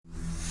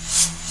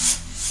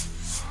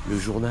le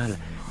journal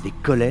des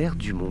colères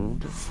du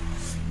monde.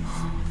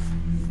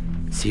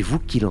 C'est vous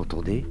qui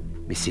l'entendez,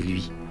 mais c'est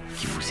lui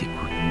qui vous écoute.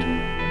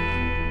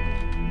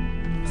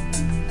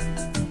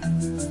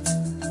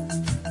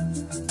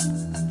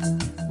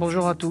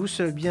 Bonjour à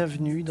tous,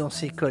 bienvenue dans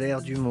ces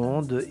colères du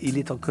monde. Il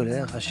est en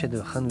colère, Rached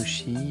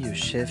Ghannouchi,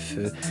 chef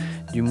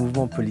du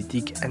mouvement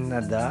politique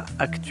Ennahdha,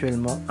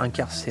 actuellement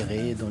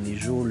incarcéré dans les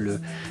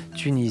geôles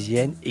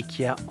tunisiennes et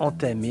qui a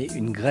entamé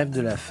une grève de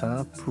la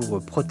faim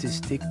pour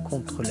protester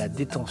contre la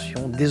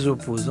détention des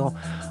opposants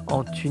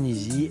en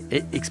Tunisie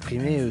et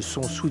exprimer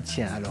son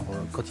soutien. Alors,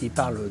 quand il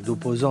parle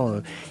d'opposants,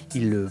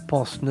 il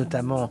pense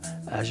notamment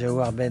à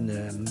Jawar Ben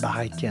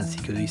Mbarek ainsi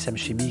que Issam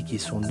Chebi, qui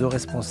sont deux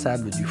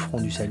responsables du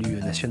Front du Salut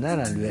National,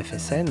 le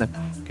FSN,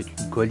 qui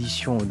est une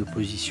coalition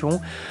d'opposition,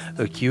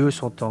 qui eux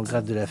sont en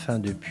grève de la faim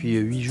depuis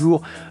 8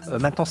 jours.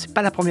 Maintenant, c'est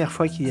pas la première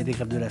fois qu'il y a des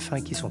grèves de la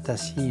faim qui sont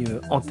ainsi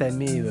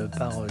entamées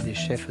par des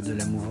chefs de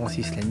la mouvance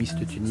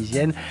islamiste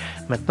tunisienne.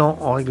 Maintenant,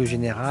 en règle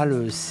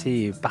générale,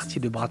 ces parties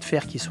de bras de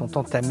fer qui sont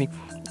entamées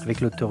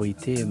avec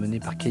l'autorité menée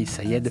par Kais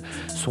Saied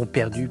sont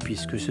perdus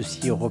puisque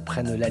ceux-ci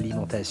reprennent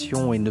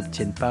l'alimentation et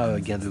n'obtiennent pas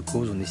gain de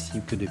cause. On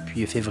estime que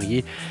depuis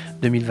février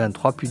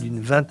 2023, plus d'une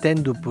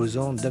vingtaine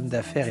d'opposants, d'hommes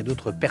d'affaires et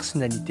d'autres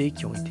personnalités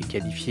qui ont été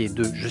qualifiées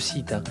de, je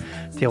cite,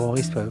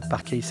 terroristes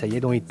par Kais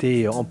Saied ont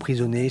été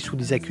emprisonnés sous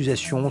des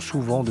accusations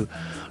souvent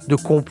de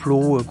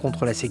complot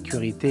contre la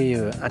sécurité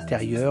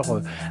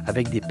intérieure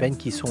avec des peines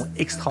qui sont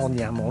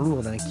extraordinairement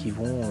lourdes, qui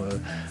vont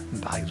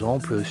par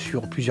exemple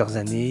sur plusieurs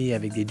années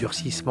avec des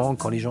durcissements.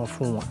 Quand les gens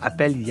font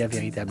appel, il y a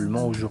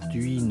véritablement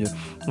aujourd'hui une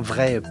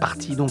vraie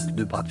partie donc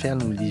de bras de fer,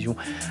 nous le disions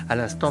à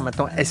l'instant.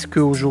 Maintenant, est-ce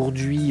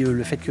qu'aujourd'hui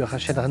le fait que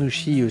Rached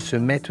Ghannouchi se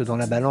mette dans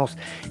la balance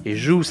et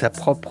joue sa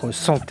propre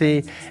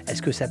santé,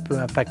 est-ce que ça peut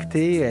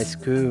impacter? Est-ce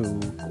que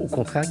au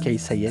contraire Kais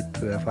Saied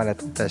peut avoir la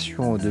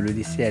tentation de le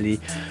laisser aller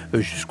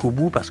jusqu'au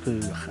bout, parce que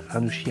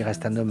Ghannouchi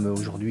reste un homme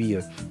aujourd'hui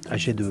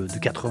âgé de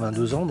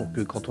 82 ans,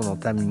 donc quand on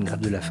entame une grève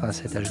de la faim à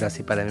cet âge-là,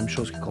 c'est pas la même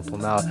chose que quand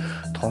on a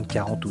 30,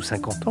 40 ou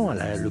 50 ans.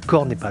 Le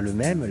corps n'est pas le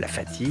même, la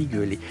fatigue,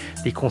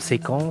 les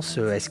conséquences,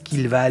 est-ce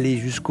qu'il va aller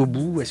jusqu'au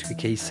bout? Est-ce que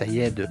Kais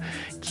Saied,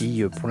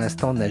 qui pour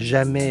l'instant n'a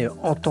jamais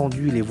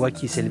entendu les voix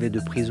qui s'élevaient de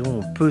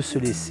prison, peut se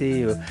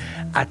laisser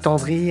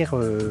attendrir,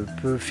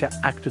 peut faire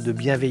acte de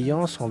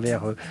bienveillance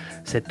envers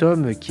cet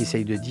homme qui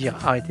essaye de dire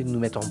arrêtez de nous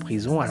mettre en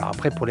prison? Alors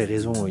après, pour les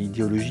raisons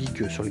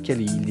idéologiques sur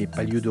lesquelles il n'est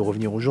pas lieu de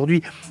revenir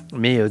aujourd'hui,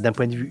 mais d'un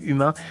point de vue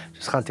humain,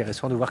 ce sera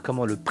intéressant de voir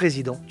comment le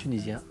président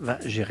tunisien va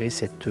gérer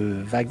cette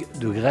vague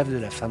de grève de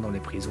la faim dans les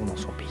prisons dans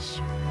son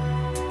pays.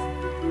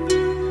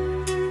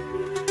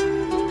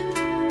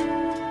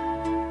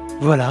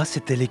 Voilà,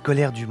 c'était les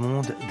colères du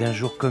monde d'un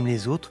jour comme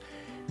les autres,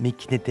 mais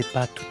qui n'étaient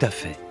pas tout à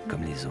fait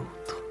comme les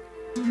autres.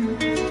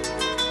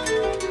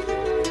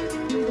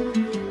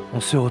 On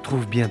se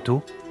retrouve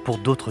bientôt pour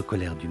d'autres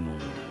colères du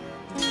monde.